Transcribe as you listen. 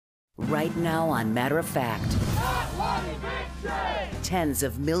Right now on Matter of Fact, tens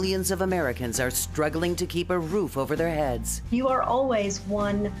of millions of Americans are struggling to keep a roof over their heads. You are always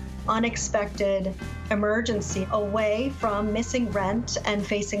one unexpected emergency away from missing rent and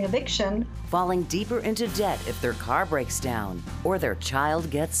facing eviction. Falling deeper into debt if their car breaks down or their child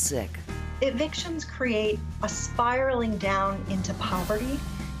gets sick. Evictions create a spiraling down into poverty.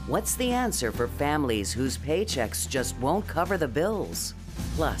 What's the answer for families whose paychecks just won't cover the bills?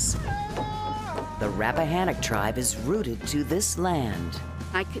 Plus, the Rappahannock tribe is rooted to this land.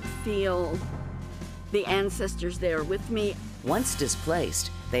 I could feel the ancestors there with me. Once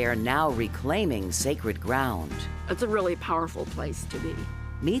displaced, they are now reclaiming sacred ground. It's a really powerful place to be.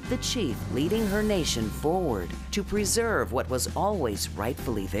 Meet the chief leading her nation forward to preserve what was always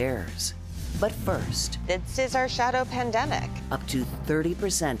rightfully theirs. But first, this is our shadow pandemic. Up to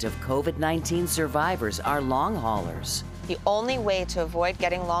 30% of COVID-19 survivors are long haulers. The only way to avoid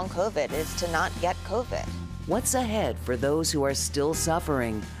getting long COVID is to not get COVID. What's ahead for those who are still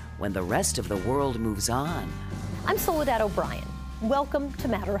suffering when the rest of the world moves on? I'm Soledad O'Brien. Welcome to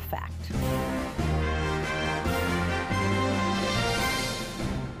Matter of Fact.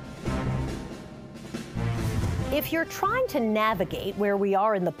 If you're trying to navigate where we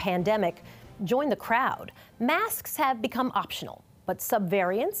are in the pandemic, join the crowd. Masks have become optional, but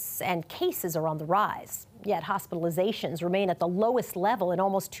subvariants and cases are on the rise. Yet hospitalizations remain at the lowest level in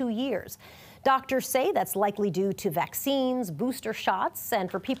almost 2 years. Doctors say that's likely due to vaccines, booster shots, and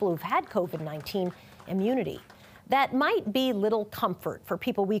for people who've had COVID-19, immunity. That might be little comfort for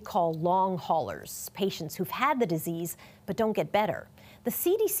people we call long haulers, patients who've had the disease but don't get better. The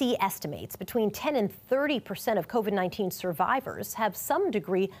CDC estimates between 10 and 30% of COVID-19 survivors have some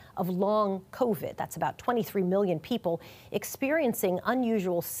degree of long COVID. That's about 23 million people experiencing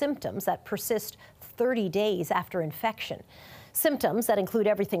unusual symptoms that persist 30 days after infection. Symptoms that include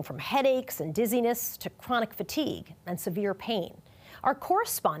everything from headaches and dizziness to chronic fatigue and severe pain. Our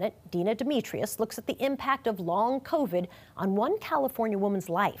correspondent, Dina Demetrius, looks at the impact of long COVID on one California woman's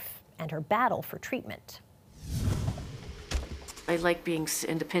life and her battle for treatment. I like being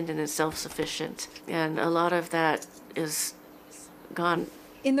independent and self-sufficient, and a lot of that is gone.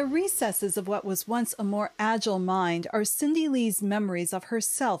 In the recesses of what was once a more agile mind are Cindy Lee's memories of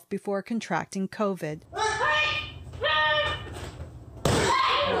herself before contracting COVID.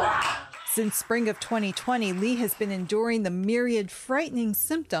 Since spring of 2020, Lee has been enduring the myriad frightening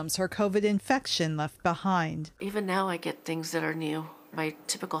symptoms her COVID infection left behind. Even now I get things that are new. My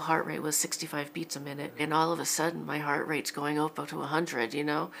typical heart rate was 65 beats a minute, and all of a sudden my heart rate's going up to 100, you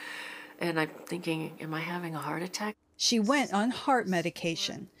know? And I'm thinking, am I having a heart attack? She went on heart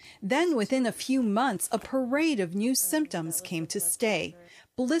medication. Then within a few months, a parade of new symptoms came to stay.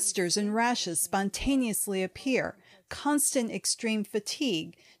 Blisters and rashes spontaneously appear, constant extreme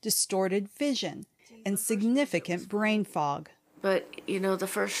fatigue, distorted vision, and significant brain fog. But, you know, the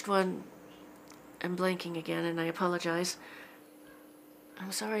first one, I'm blanking again, and I apologize.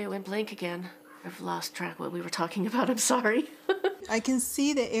 I'm sorry, I went blank again. I've lost track of what we were talking about. I'm sorry. I can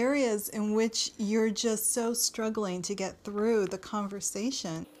see the areas in which you're just so struggling to get through the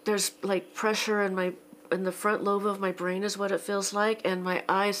conversation. There's like pressure in the front lobe of my brain is what it feels like, and my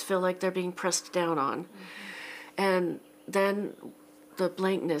eyes feel like they're being pressed down on. And then the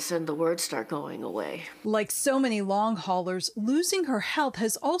blankness and the words start going away. Like so many long haulers, losing her health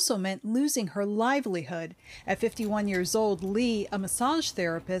has also meant losing her livelihood. At 51 years old, Lee, a massage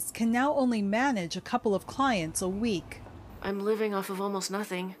therapist, can now only manage a couple of clients a week. I'm living off of almost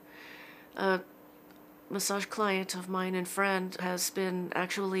nothing. A massage client of mine and friend has been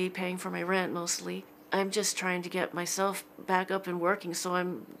actually paying for my rent mostly. I'm just trying to get myself back up and working so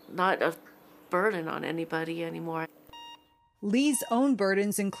I'm not a burden on anybody anymore. Lee's own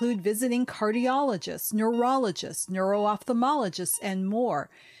burdens include visiting cardiologists, neurologists, neuro-ophthalmologists, and more.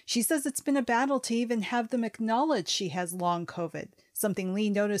 She says it's been a battle to even have them acknowledge she has long COVID, something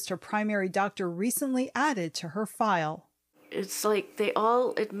Lee noticed her primary doctor recently added to her file. It's like they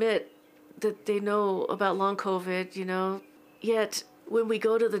all admit that they know about long COVID, you know, yet when we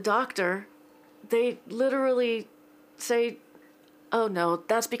go to the doctor, they literally say, oh no,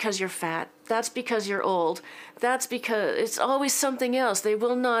 that's because you're fat. That's because you're old. That's because it's always something else. They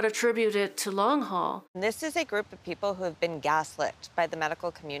will not attribute it to long haul. This is a group of people who have been gaslit by the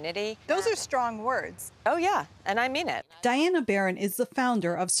medical community. Those are strong words. Oh yeah, and I mean it. Diana Barron is the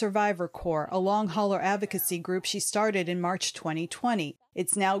founder of Survivor Corps, a long hauler advocacy group she started in March 2020.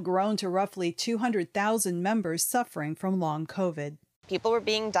 It's now grown to roughly 200,000 members suffering from long COVID. People were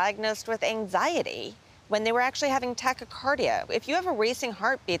being diagnosed with anxiety when they were actually having tachycardia. If you have a racing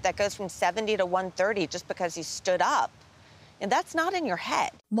heartbeat that goes from 70 to 130 just because you stood up, And that's not in your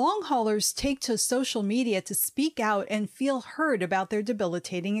head. Long haulers take to social media to speak out and feel heard about their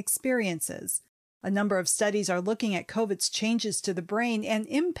debilitating experiences. A number of studies are looking at COVID's changes to the brain and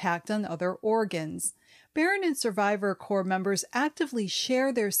impact on other organs. Barron and Survivor Corps members actively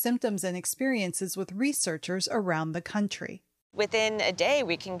share their symptoms and experiences with researchers around the country. Within a day,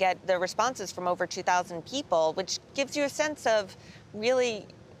 we can get the responses from over 2,000 people, which gives you a sense of really,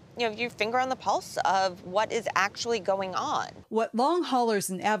 your finger on the pulse of what is actually going on. What long haulers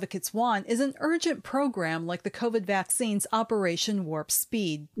and advocates want is an urgent program like the COVID vaccines Operation Warp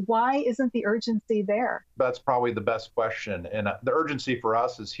Speed. Why isn't the urgency there? That's probably the best question. And the urgency for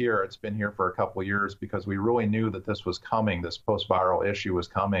us is here. It's been here for a couple of years because we really knew that this was coming. This post-viral issue was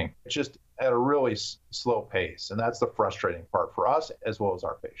coming. It's just at a really slow pace. And that's the frustrating part for us as well as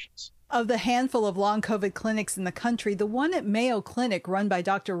our patients. Of the handful of long COVID clinics in the country, the one at Mayo Clinic run by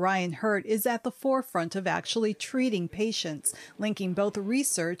Dr. Ryan Hurt is at the forefront of actually treating patients, linking both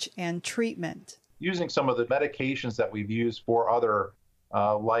research and treatment. Using some of the medications that we've used for other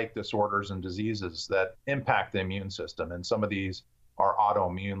like disorders and diseases that impact the immune system, and some of these are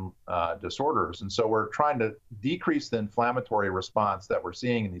autoimmune disorders. And so we're trying to decrease the inflammatory response that we're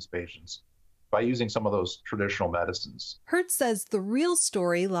seeing in these patients by using some of those traditional medicines. Hurt says the real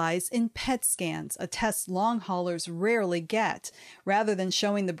story lies in PET scans, a test long haulers rarely get. Rather than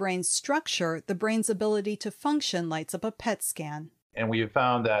showing the brain's structure, the brain's ability to function lights up a PET scan. And we have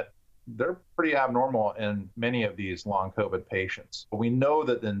found that they're pretty abnormal in many of these long COVID patients. We know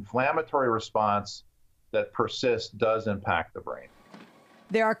that the inflammatory response that persists does impact the brain.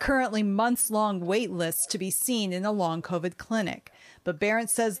 There are currently months-long wait lists to be seen in a long COVID clinic. But Barron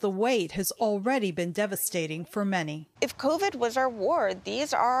says the wait has already been devastating for many. If COVID was our war,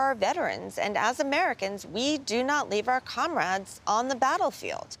 these are our veterans. And as Americans, we do not leave our comrades on the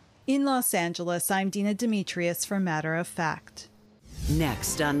battlefield. In Los Angeles, I'm Dina Demetrius for Matter of Fact.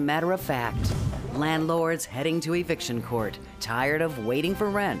 Next on Matter of Fact, landlords heading to eviction court, tired of waiting for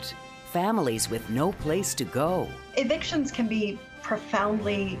rent. Families with no place to go. Evictions can be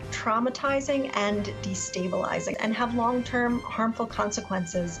profoundly traumatizing and destabilizing and have long-term harmful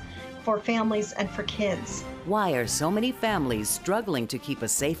consequences for families and for kids. Why are so many families struggling to keep a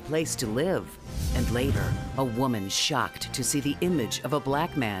safe place to live? And later, a woman shocked to see the image of a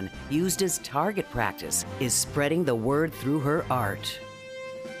black man used as target practice is spreading the word through her art.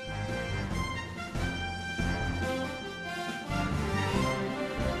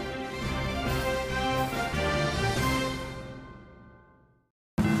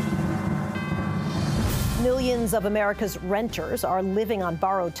 Millions of America's renters are living on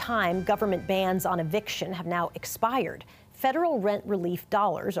borrowed time. Government bans on eviction have now expired. Federal rent relief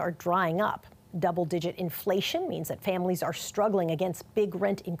dollars are drying up. Double-digit inflation means that families are struggling against big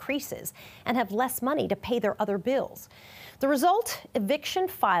rent increases and have less money to pay their other bills. The result, eviction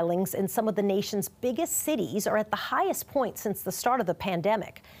filings in some of the nation's biggest cities are at the highest point since the start of the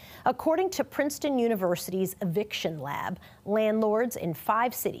pandemic. According to Princeton University's Eviction Lab, landlords in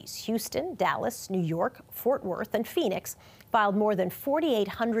 5 cities, Houston, Dallas, New York, Fort Worth, and Phoenix, filed more than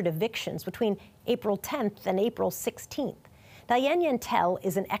 4,800 evictions between April 10th and April 16th. Diane Yantel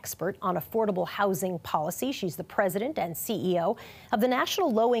is an expert on affordable housing policy. She's the president and CEO of the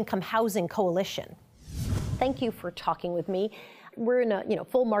National Low-Income Housing Coalition. Thank you for talking with me. We're in a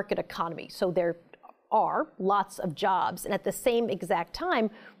full market economy, so there are lots of jobs. And at the same exact time,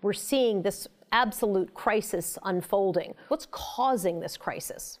 we're seeing this absolute crisis unfolding. What's causing this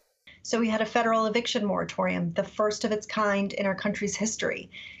crisis? So we had a federal eviction moratorium, the first of its kind in our country's history.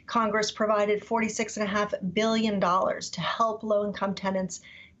 Congress provided $46.5 billion to help low-income tenants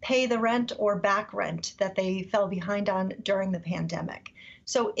pay the rent or back rent that they fell behind on during the pandemic.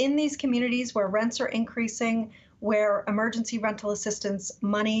 So in these communities where rents are increasing, where emergency rental assistance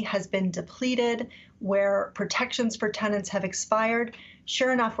money has been depleted, where protections for tenants have expired,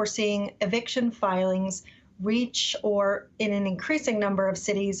 sure enough, we're seeing eviction filings reach, or in an increasing number of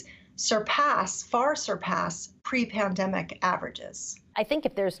cities, far surpass pre-pandemic averages. I think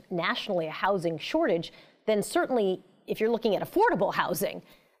if there's nationally a housing shortage, then certainly if you're looking at affordable housing,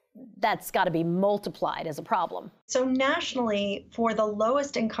 that's got to be multiplied as a problem. So nationally, for the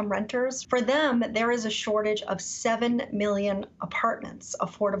lowest income renters, for them, there is a shortage of 7 million apartments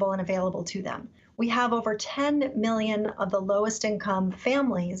affordable and available to them. We have over 10 million of the lowest income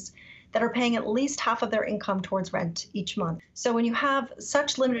families that are paying at least half of their income towards rent each month. So when you have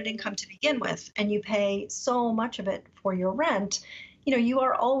such limited income to begin with, and you pay so much of it for your rent, you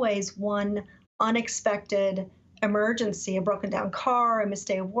are always one unexpected emergency, a broken down car, a missed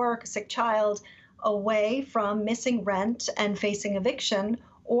day of work, a sick child, away from missing rent and facing eviction,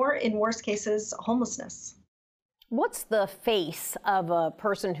 or in worst cases, homelessness. What's the face of a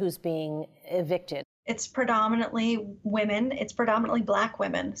person who's being evicted? It's predominantly women. It's predominantly Black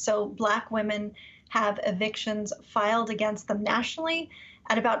women. So Black women have evictions filed against them nationally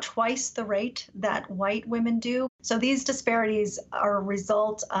at about twice the rate that white women do. So these disparities are a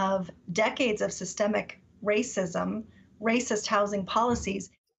result of decades of systemic racism, racist housing policies.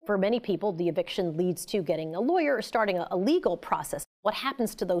 For many people, the eviction leads to getting a lawyer or starting a legal process. What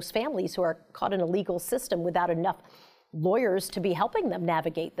happens to those families who are caught in a legal system without enough lawyers to be helping them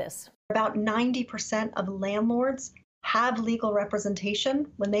navigate this? About 90% of landlords have legal representation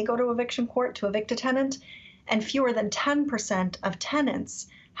when they go to eviction court to evict a tenant, and fewer than 10% of tenants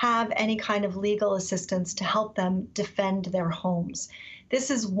have any kind of legal assistance to help them defend their homes. This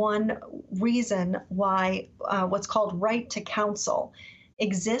is one reason why what's called right to counsel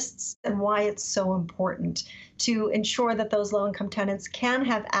exists and why it's so important to ensure that those low-income tenants can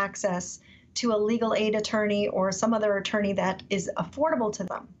have access to a legal aid attorney or some other attorney that is affordable to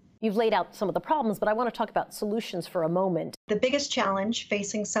them. You've laid out some of the problems, but I want to talk about solutions for a moment. The biggest challenge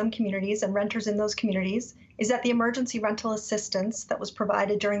facing some communities and renters in those communities is that the emergency rental assistance that was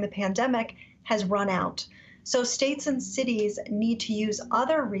provided during the pandemic has run out. So states and cities need to use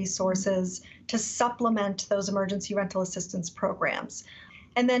other resources to supplement those emergency rental assistance programs.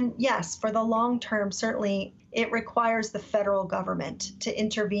 And then, yes, for the long term, certainly it requires the federal government to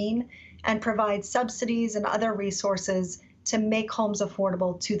intervene and provide subsidies and other resources to make homes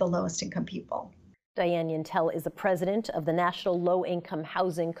affordable to the lowest income people. Diane Yentel is the president of the National Low Income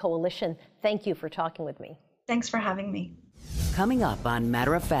Housing Coalition. Thank you for talking with me. Thanks for having me. Coming up on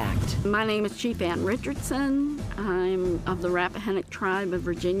Matter of Fact. My name is Chief Ann Richardson. I'm of the Rappahannock Tribe of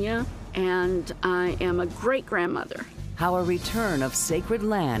Virginia, and I am a great-grandmother. How a return of sacred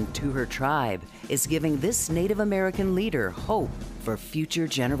land to her tribe is giving this Native American leader hope for future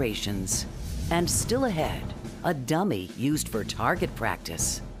generations. And still ahead, a dummy used for target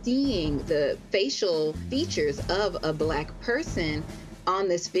practice. Seeing the facial features of a Black person on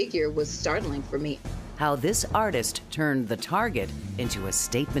this figure was startling for me. How this artist turned the target into a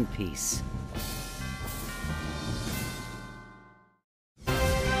statement piece.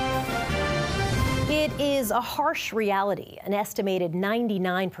 It is a harsh reality. An estimated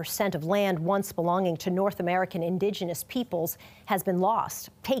 99% of land once belonging to North American indigenous peoples has been lost,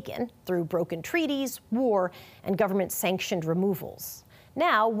 taken through broken treaties, war, and government-sanctioned removals.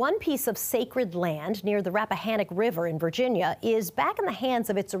 Now, one piece of sacred land near the Rappahannock River in Virginia is back in the hands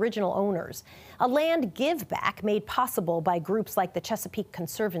of its original owners, a land give-back made possible by groups like the Chesapeake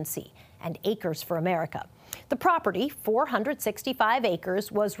Conservancy and Acres for America. The property, 465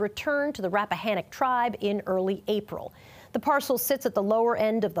 acres, was returned to the Rappahannock tribe in early April. The parcel sits at the lower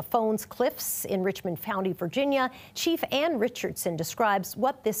end of the Fones Cliffs in Richmond County, Virginia. Chief Ann Richardson describes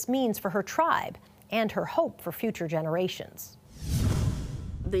what this means for her tribe and her hope for future generations.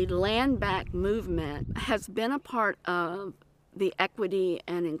 The land back movement has been a part of the equity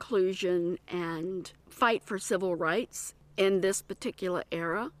and inclusion and fight for civil rights in this particular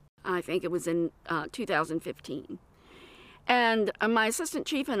era. I think it was in 2015. And my assistant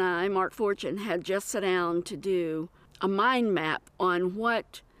chief and I, Mark Fortune, had just sat down to do a mind map on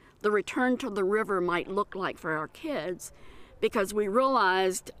what the return to the river might look like for our kids, because we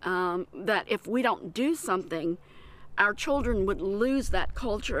realized that if we don't do something, our children would lose that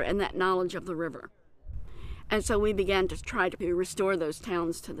culture and that knowledge of the river. And so we began to try to restore those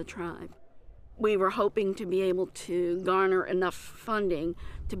towns to the tribe. We were hoping to be able to garner enough funding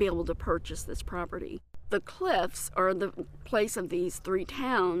to be able to purchase this property. The cliffs, or the place of these three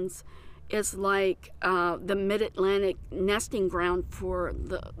towns, is like the mid-Atlantic nesting ground for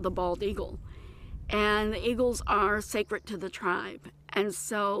the bald eagle. And the eagles are sacred to the tribe. And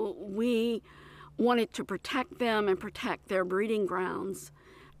so we wanted to protect them and protect their breeding grounds.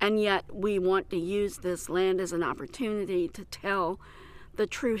 And yet we want to use this land as an opportunity to tell the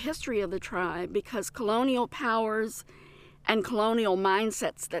true history of the tribe, because colonial powers and colonial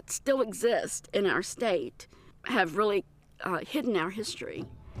mindsets that still exist in our state have really hidden our history.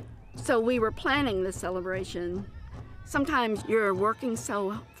 So we were planning this celebration. Sometimes you're working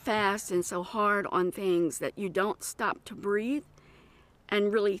so fast and so hard on things that you don't stop to breathe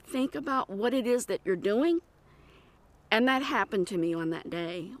and really think about what it is that you're doing. And that happened to me on that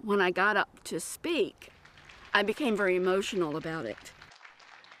day. When I got up to speak, I became very emotional about it.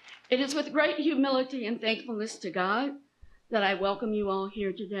 It is with great humility and thankfulness to God that I welcome you all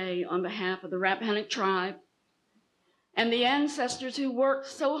here today on behalf of the Rappahannock tribe and the ancestors who worked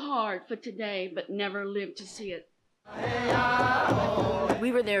so hard for today but never lived to see it.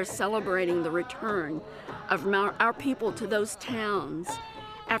 We were there celebrating the return of our people to those towns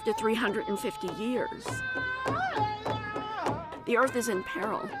after 350 years. The earth is in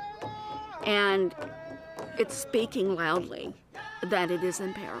peril, and it's speaking loudly that it is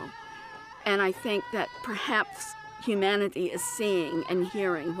in peril. And I think that perhaps humanity is seeing and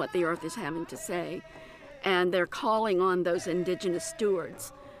hearing what the earth is having to say, and they're calling on those indigenous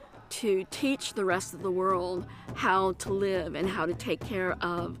stewards to teach the rest of the world how to live and how to take care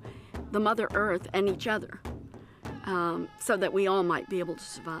of the Mother Earth and each other, so that we all might be able to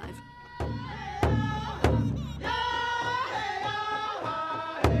survive.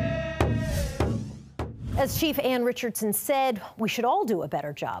 As Chief Ann Richardson said, we should all do a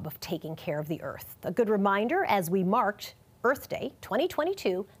better job of taking care of the earth. A good reminder as we marked Earth Day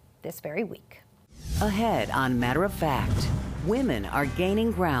 2022 this very week. Ahead on Matter of Fact, women are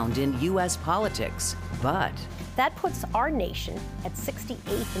gaining ground in U.S. politics, but that puts our nation at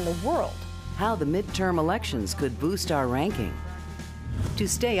 68th in the world. How the midterm elections could boost our ranking. To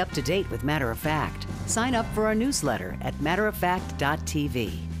stay up to date with Matter of Fact, sign up for our newsletter at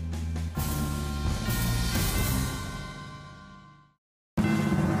matteroffact.tv.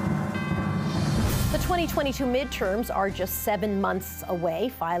 The 2022 midterms are just 7 months away.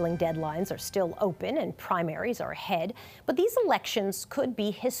 Filing deadlines are still open and primaries are ahead. But these elections could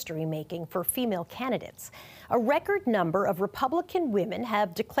be history-making for female candidates. A record number of Republican women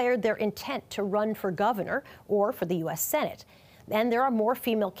have declared their intent to run for governor or for the U.S. Senate. And there are more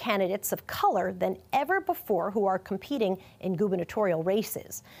female candidates of color than ever before who are competing in gubernatorial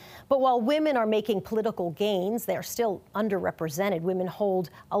races. But while women are making political gains, they're still underrepresented. Women hold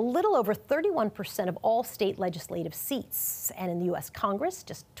a little over 31% of all state legislative seats. And in the U.S. Congress,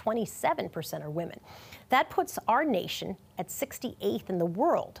 just 27% are women. That puts our nation at 68th in the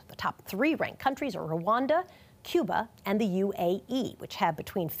world. The top 3 ranked countries are Rwanda, Cuba, and the UAE, which have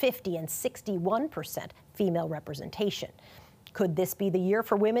between 50 and 61% female representation. Could this be the year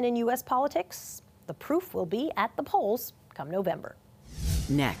for women in U.S. politics? The proof will be at the polls come November.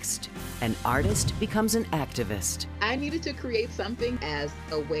 Next, an artist becomes an activist. I needed to create something as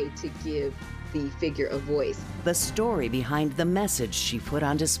a way to give the figure a voice. The story behind the message she put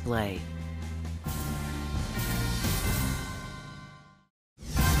on display.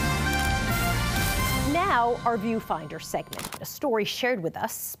 Now, our Viewfinder segment, a story shared with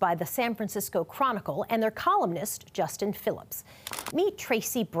us by the San Francisco Chronicle and their columnist, Justin Phillips. Meet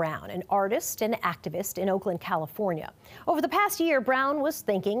Tracy Brown, an artist and activist in Oakland, California. Over the past year, Brown was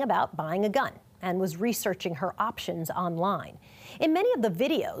thinking about buying a gun and was researching her options online. In many of the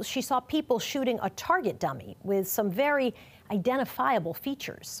videos, she saw people shooting a target dummy with some very identifiable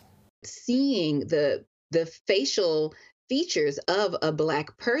features. Seeing the facial features of a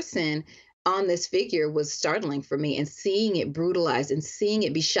Black person on this figure was startling for me, and seeing it brutalized and seeing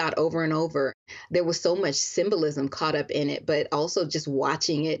it be shot over and over. There was so much symbolism caught up in it, but also just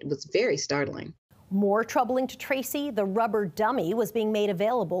watching it was very startling. More troubling to Tracy, the rubber dummy was being made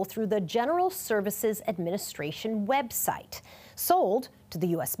available through the General Services Administration website, sold to the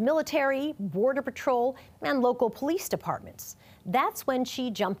U.S. military, Border Patrol, and local police departments. That's when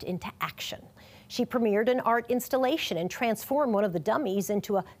she jumped into action. She premiered an art installation and transformed one of the dummies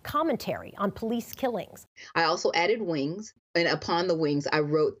into a commentary on police killings. I also added wings, and upon the wings, I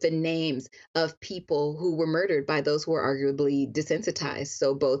wrote the names of people who were murdered by those who were arguably desensitized.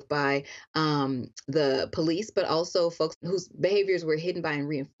 So both by the police, but also folks whose behaviors were hidden by and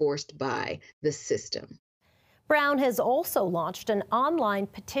reinforced by the system. Brown has also launched an online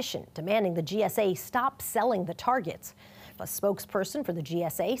petition demanding the GSA stop selling the targets. A spokesperson for the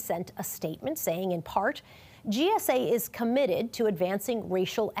GSA sent a statement saying, in part, GSA is committed to advancing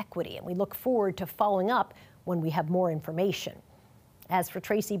racial equity, and we look forward to following up when we have more information. As for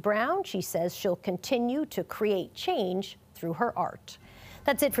Tracy Brown, she says she'll continue to create change through her art.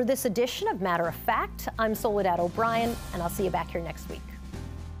 That's it for this edition of Matter of Fact. I'm Soledad O'Brien, and I'll see you back here next week.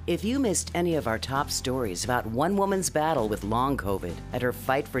 If you missed any of our top stories about one woman's battle with long COVID and her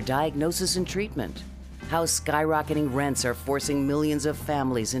fight for diagnosis and treatment, how skyrocketing rents are forcing millions of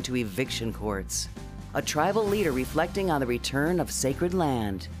families into eviction courts, a tribal leader reflecting on the return of sacred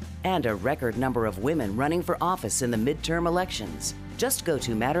land, and a record number of women running for office in the midterm elections, just go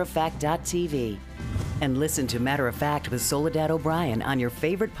to matteroffact.tv and listen to Matter of Fact with Soledad O'Brien on your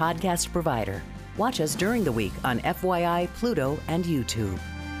favorite podcast provider. Watch us during the week on FYI, Pluto, and YouTube.